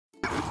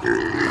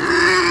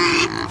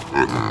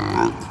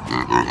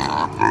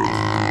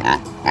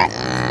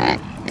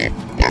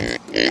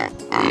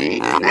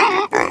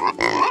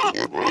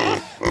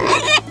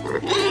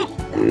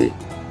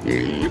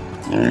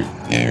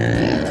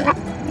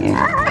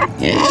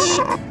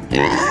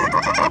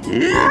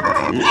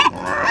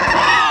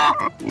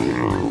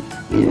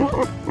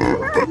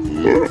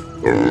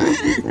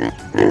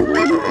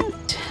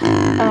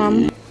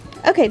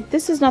Okay,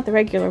 this is not the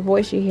regular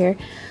voice you hear,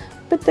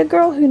 but the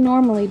girl who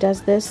normally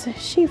does this,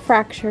 she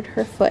fractured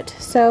her foot.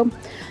 So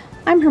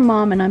I'm her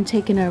mom and I'm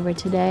taking over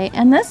today.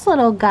 And this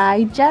little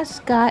guy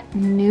just got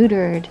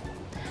neutered.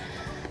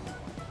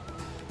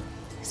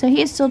 So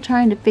he's still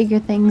trying to figure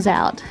things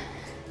out.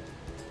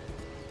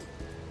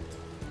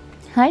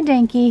 Hi,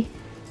 Danky.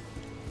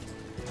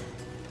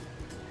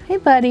 Hey,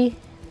 buddy.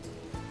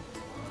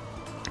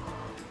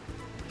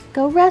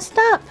 Go rest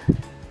up.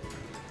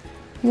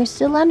 You're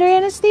still under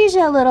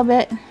anesthesia a little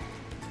bit.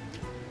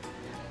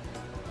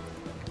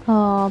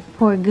 Oh,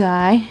 poor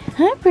guy.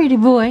 Hi, pretty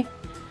boy.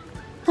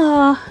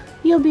 Oh,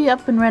 you'll be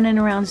up and running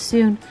around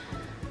soon.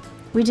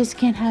 We just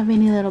can't have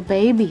any little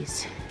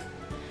babies.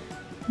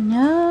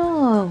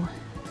 No.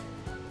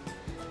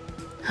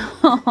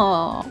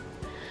 Oh,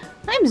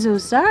 I'm so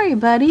sorry,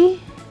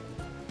 buddy.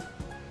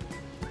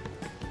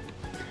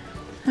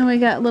 And we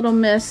got little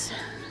Miss.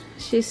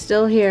 She's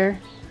still here.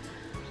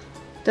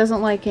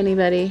 Doesn't like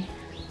anybody.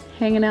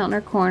 Hanging out in her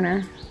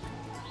corner.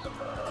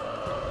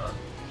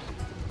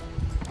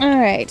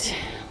 Alright.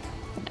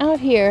 Out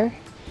here,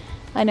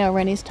 I know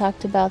Rennie's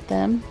talked about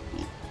them,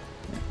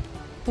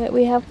 but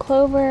we have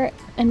Clover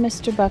and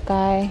Mr.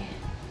 Buckeye.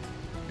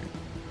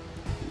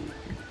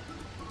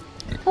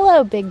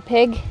 Hello, Big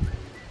Pig.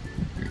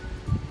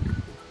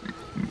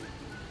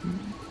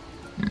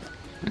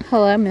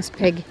 Hello, Miss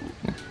Pig.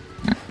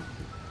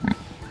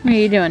 What are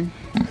you doing?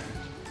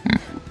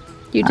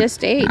 You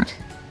just ate.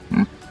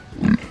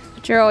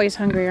 But you're always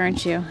hungry,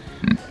 aren't you?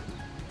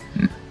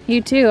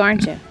 You too,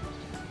 aren't you?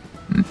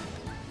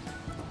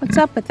 What's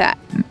up with that?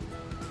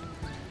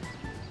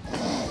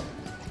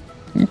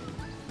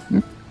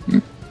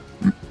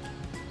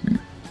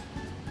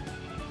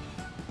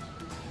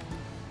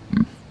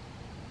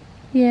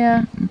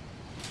 Yeah.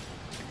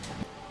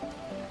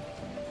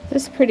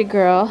 This pretty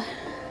girl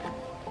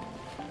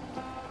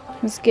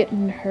is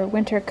getting her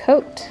winter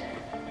coat.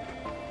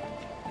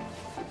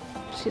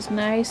 She's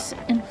nice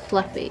and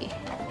fluffy.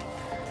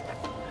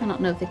 I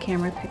don't know if the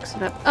camera picks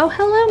it up. Oh,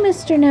 hello,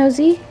 Mr.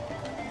 Nosy.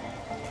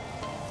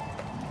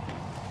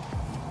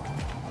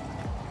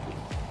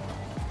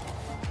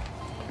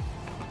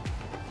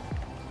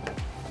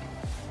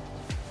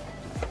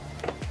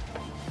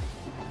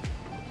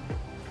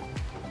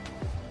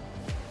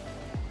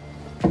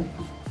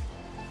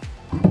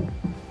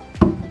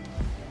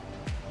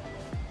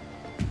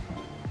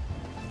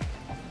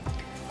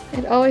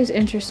 It always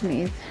interests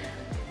me,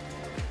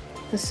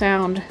 the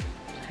sound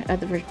of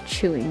the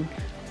chewing.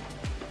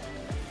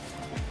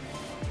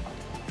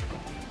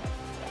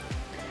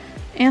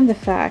 And the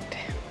fact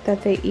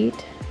that they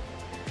eat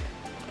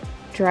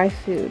dry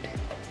food.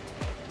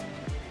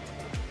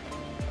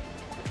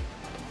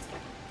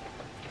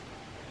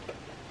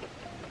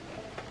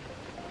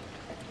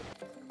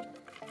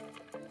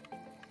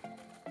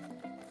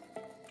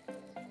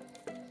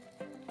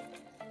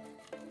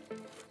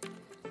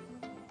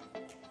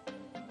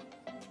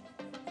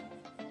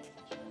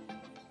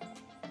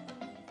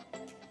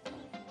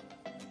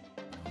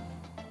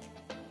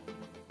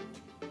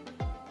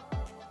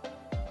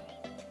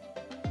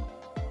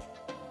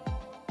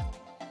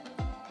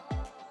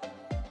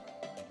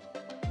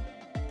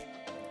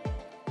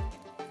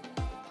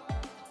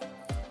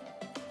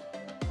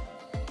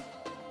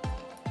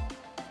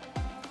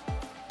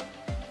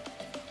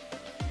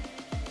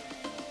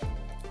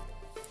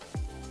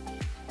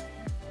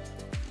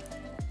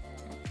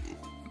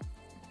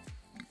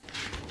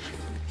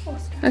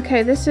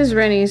 Okay, this is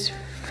Rennie's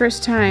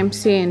first time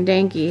seeing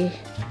Danky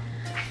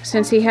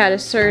since he had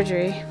his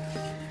surgery.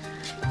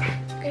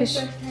 First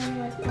time in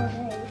like 4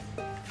 days.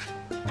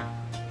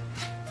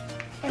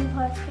 And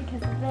plus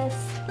because of this.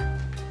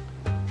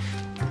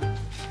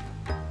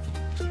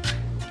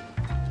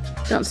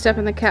 Don't step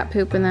in the cat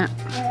poop in that.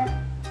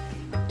 Yeah.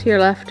 To your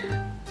left.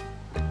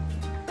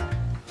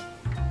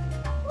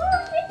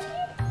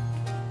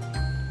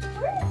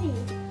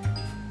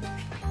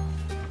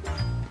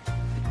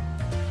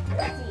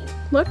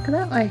 Look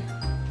that way.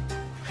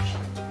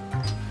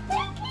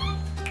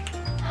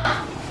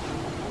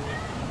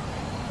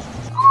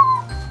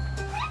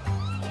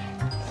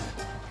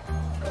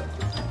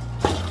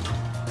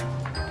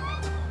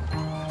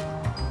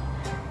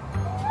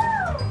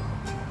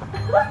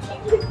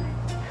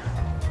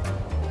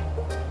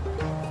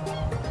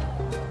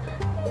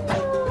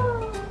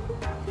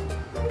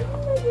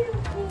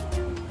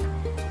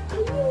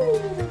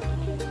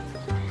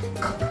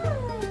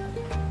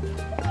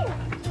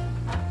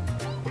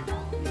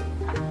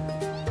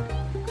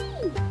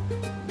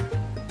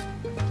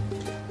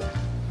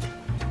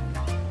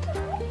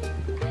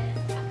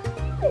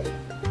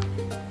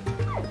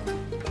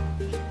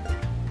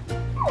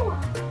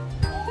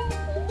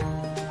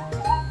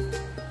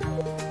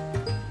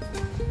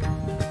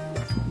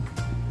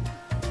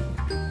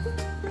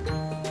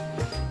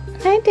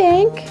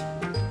 Dink.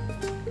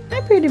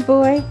 Hi, pretty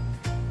boy.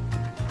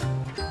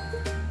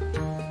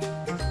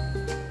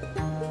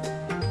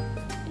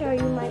 Are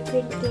you my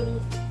pretty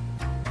kitty?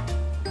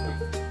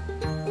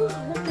 Oh,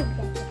 look at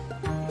that.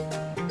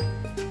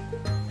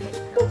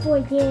 Good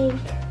boy,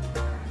 Dink.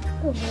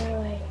 Good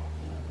boy.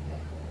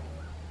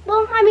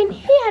 Well, I mean,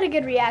 he had a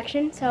good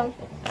reaction, so.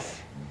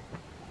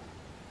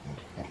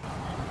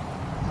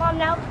 Mom,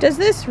 now. Does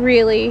this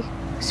really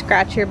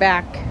scratch your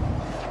back?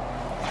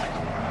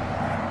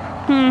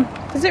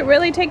 Does it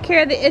really take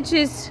care of the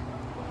itches?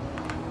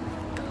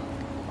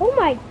 Oh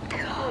my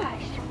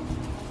gosh.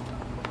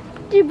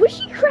 Was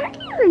she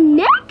cracking her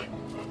neck?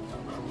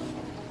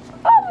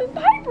 Oh,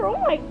 Piper, oh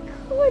my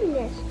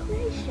goodness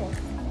gracious.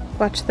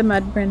 Watch the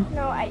mud, Bryn.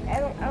 No, I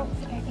don't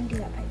think I can do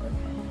that, Piper.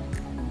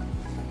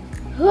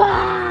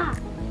 Ah!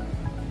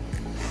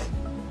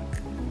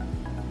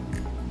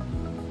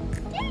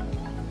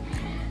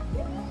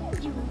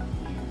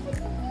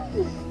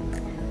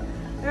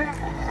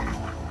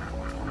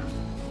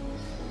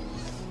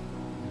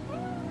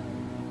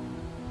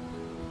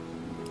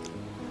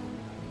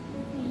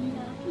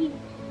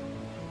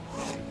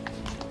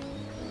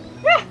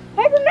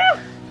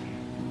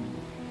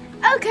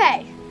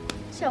 Okay,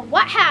 so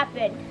what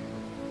happened?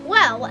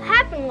 Well, what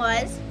happened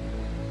was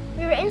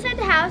we were inside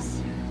the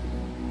house.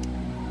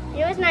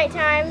 It was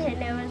nighttime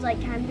and it was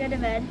like time to go to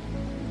bed.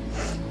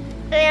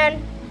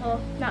 And, well,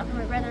 not for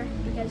my brother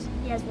because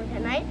he has work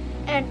at night.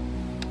 And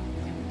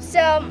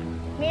so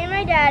me and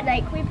my dad,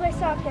 like, we play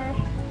soccer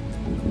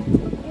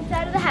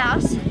inside of the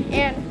house.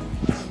 And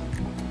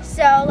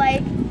so,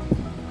 like,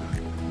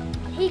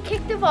 he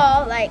kicked the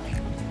ball, like,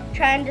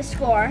 trying to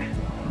score.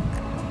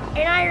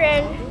 And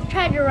I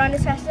tried to run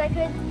as fast as I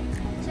could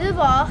to the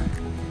ball.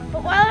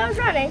 But while I was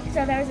running,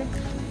 so there was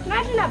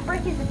imagine that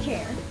brick is a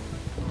chair.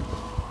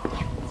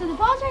 So the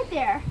ball's right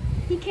there.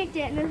 He kicked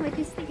it, and there's like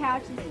this is the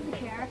couch, this is the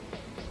chair.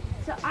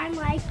 So I'm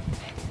like,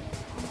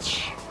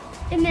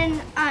 and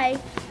then I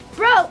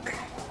broke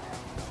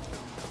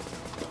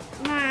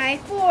my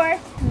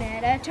fourth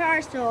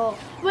metatarsal,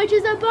 which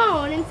is a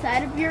bone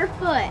inside of your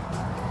foot.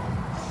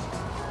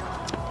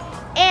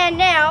 And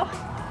now,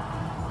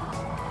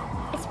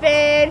 it's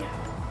been,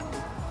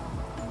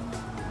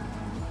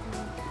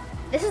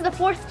 this is the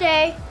fourth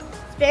day,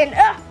 it's been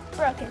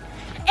broken.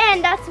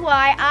 And that's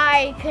why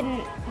I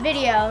couldn't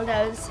video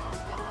those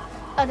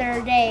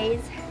other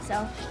days.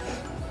 So,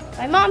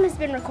 my mom has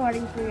been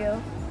recording for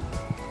you.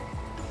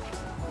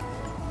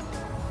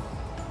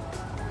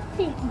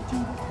 Thank you,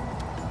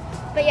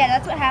 Tina. But yeah,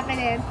 that's what happened.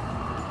 And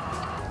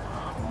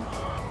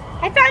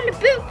I found a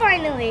boot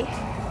finally,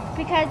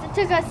 because it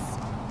took us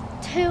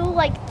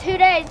 2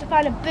 days to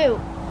find a boot.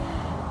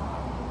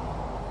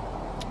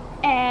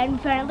 And we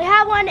finally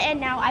have one, and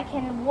now I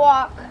can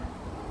walk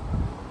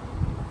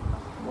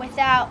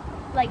without,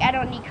 like, I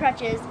don't need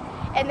crutches.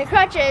 And the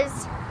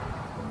crutches,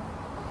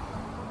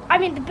 I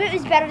mean, the boot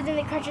is better than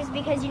the crutches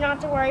because you don't have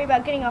to worry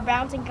about getting off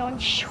balance and going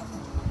shoo.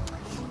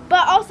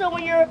 But also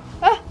when you're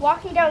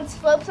walking down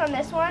slopes on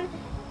this one,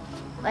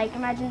 like,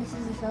 imagine this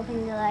is a slope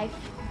and you're like,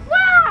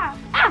 wah!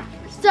 Ah!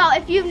 So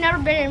if you've never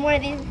been in one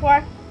of these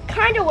before,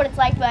 kind of what it's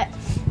like, but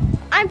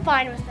I'm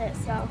fine with it,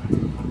 so.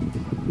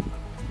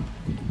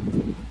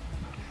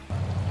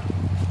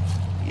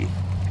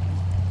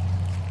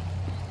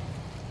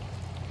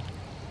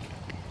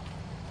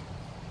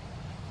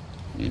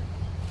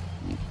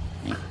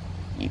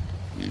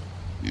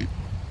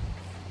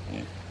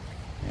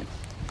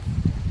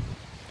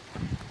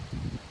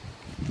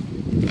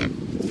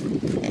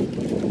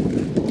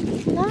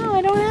 No,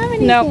 I don't have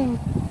anything. Nope.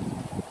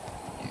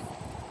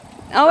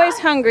 Always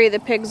hungry, the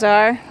pigs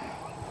are.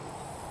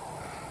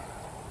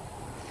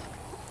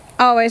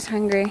 Always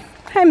hungry.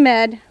 Hi,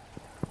 Med.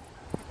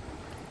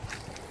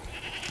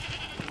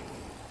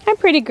 Hi,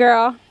 pretty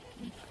girl.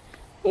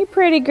 You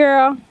pretty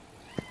girl.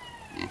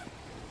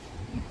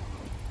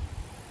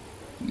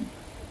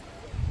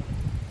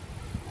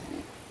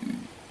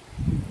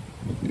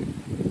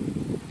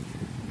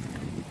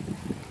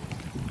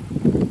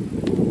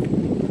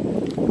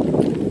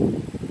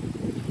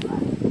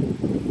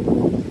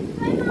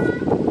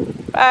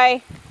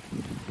 Bye.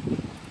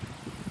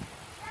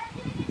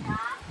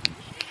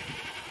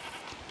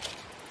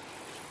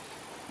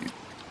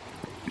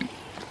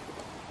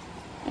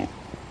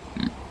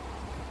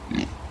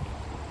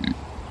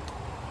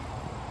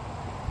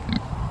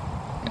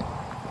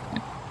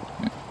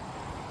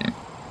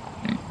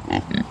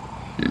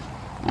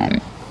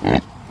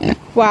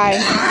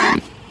 Why?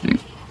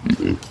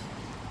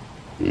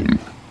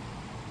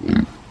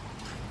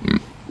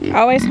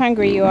 Always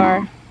hungry you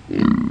are.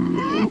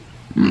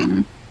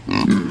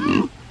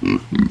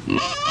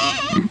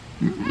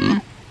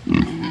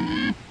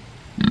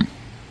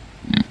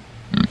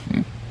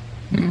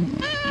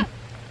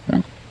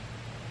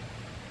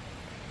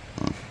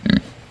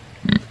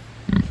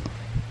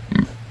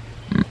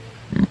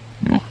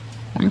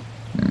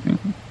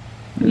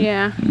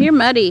 Yeah, you're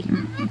muddy.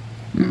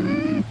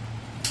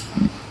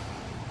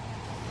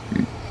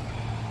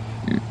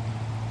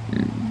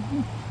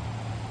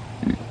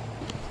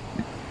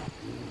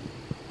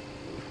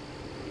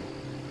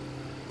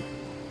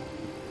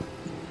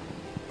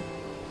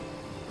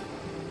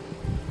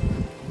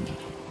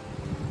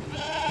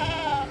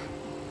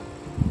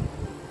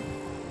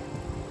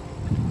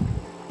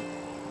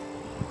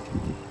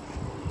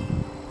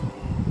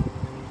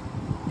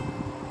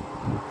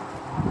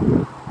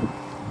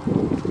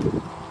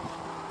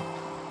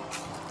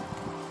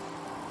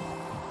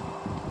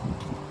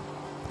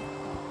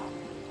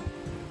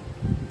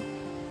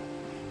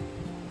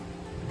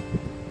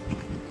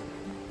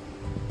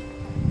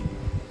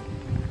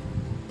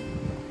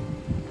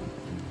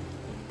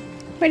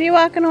 What are you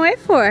walking away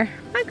for?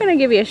 I'm not gonna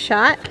give you a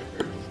shot.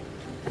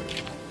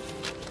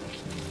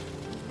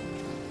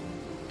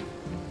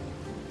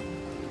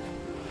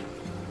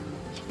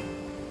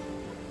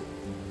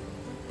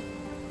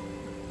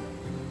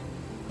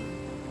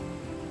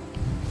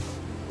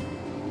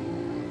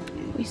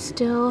 We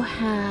still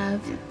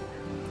have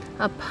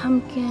a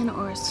pumpkin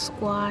or a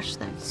squash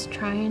that's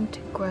trying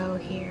to grow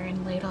here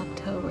in late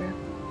October.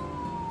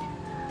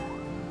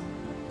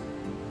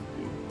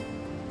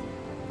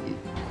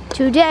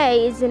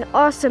 Today is an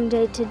awesome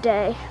day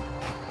today.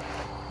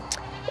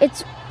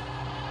 It's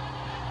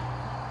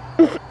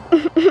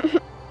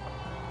it's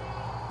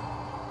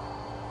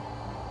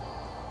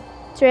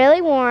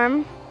really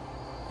warm.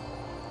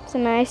 It's a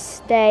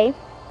nice day.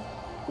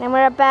 And I'm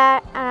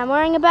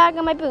wearing a bag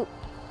on my boot,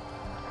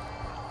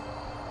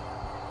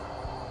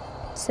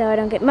 so I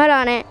don't get mud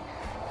on it.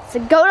 Is the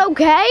goat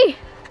okay?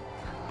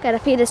 Gotta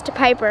feed this to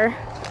Piper.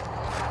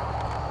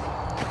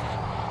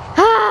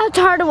 It's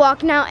hard to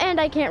walk now,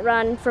 and I can't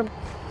run from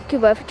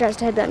Kubo if he tries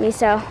to headbutt me,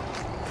 so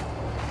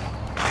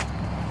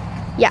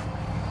yeah.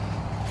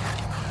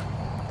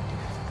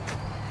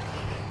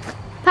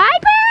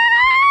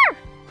 Piper!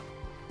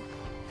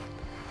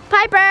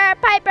 Piper,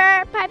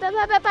 Piper, Piper,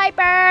 Piper,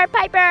 Piper,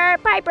 Piper,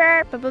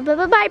 Piper,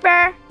 Piper,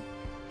 Piper.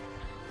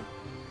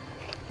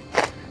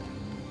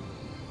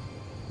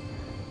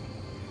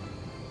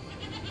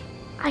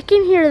 I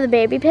can hear the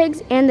baby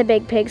pigs and the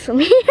big pigs from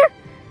here.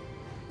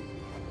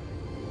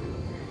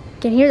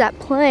 I can hear that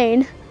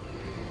plane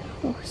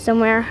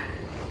somewhere.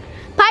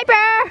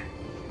 Piper!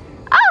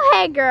 Oh,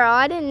 hey girl,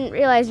 I didn't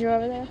realize you were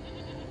over there.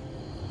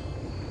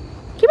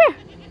 Come here.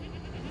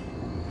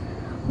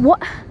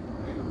 What?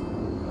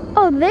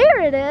 Oh,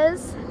 there it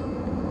is.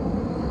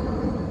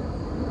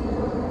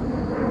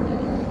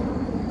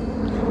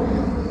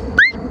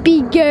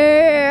 Baby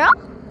girl,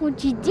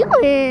 what you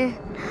doing?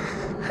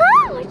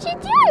 Huh, what you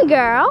doing,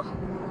 girl?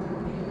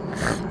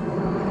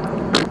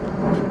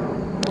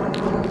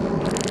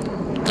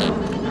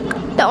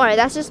 Don't worry,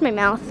 that's just my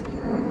mouth.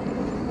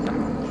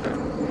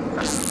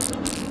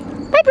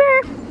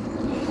 Piper!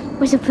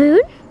 Want some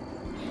food?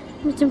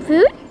 Want some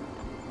food?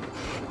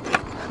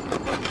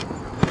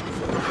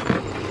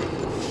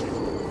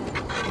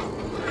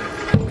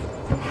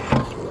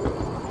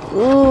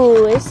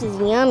 Ooh, this is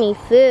yummy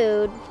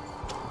food.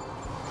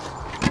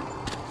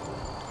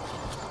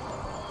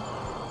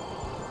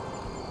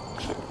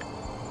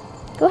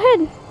 Go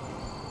ahead.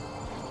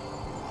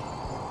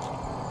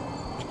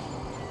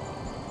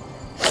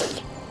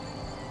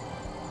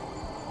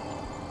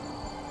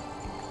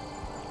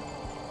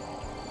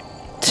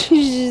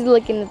 She's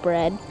licking the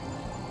bread.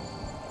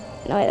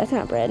 No, wait, that's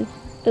not bread.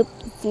 Oops,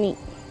 it's meat.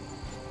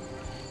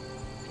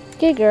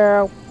 Good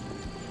girl.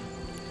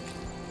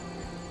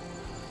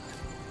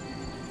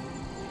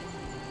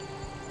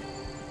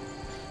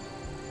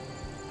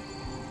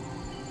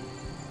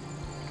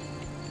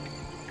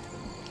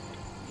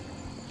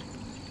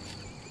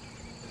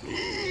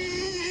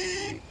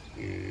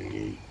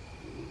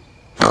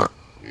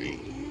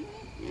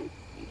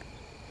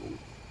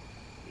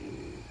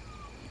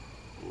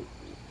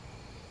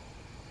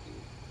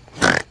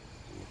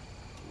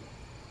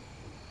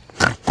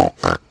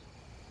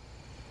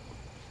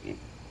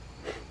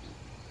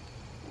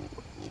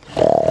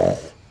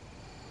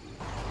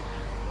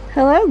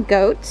 Hello,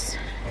 goats.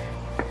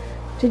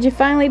 Did you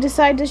finally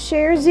decide to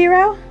share,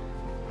 Zero?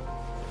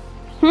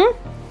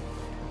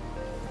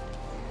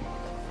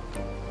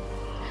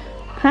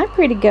 Hi,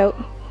 pretty goat.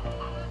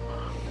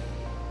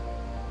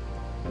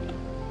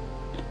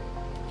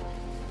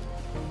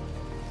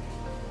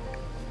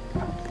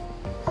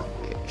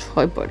 Yes,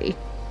 hi, buddy.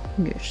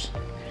 Yes.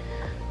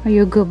 Are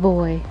you a good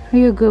boy? Are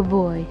you a good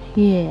boy?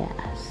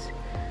 Yes.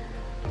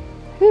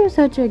 You're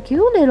such a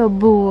cute little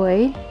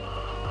boy.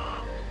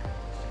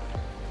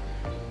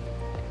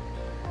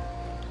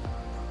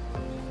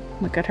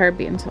 Look at her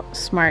being so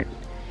smart,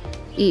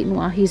 eating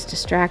while he's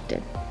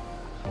distracted.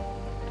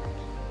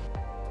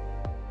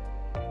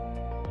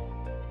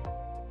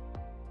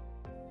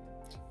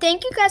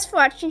 Thank you guys for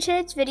watching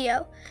today's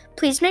video.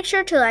 Please make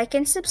sure to like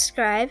and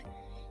subscribe.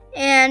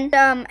 And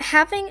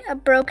having a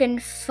broken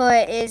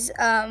foot is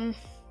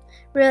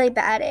really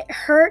bad. It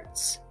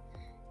hurts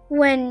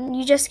when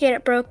you just get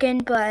it broken,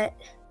 but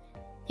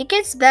it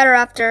gets better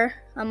after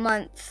a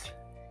month.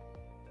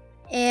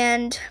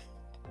 And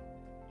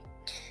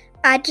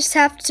I just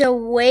have to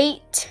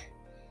wait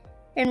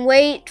and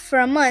wait for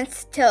a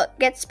month till it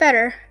gets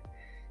better,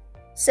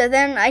 so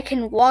then I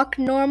can walk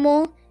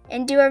normal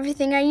and do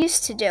everything I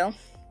used to do.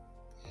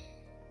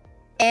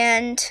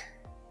 And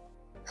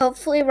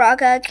hopefully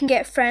Raga can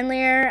get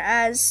friendlier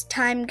as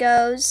time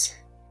goes,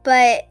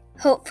 but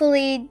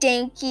hopefully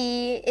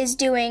Danky is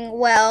doing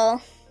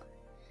well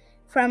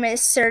from his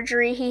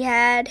surgery he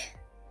had.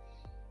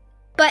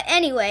 But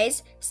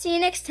anyways, see you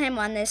next time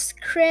on this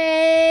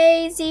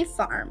crazy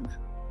farm.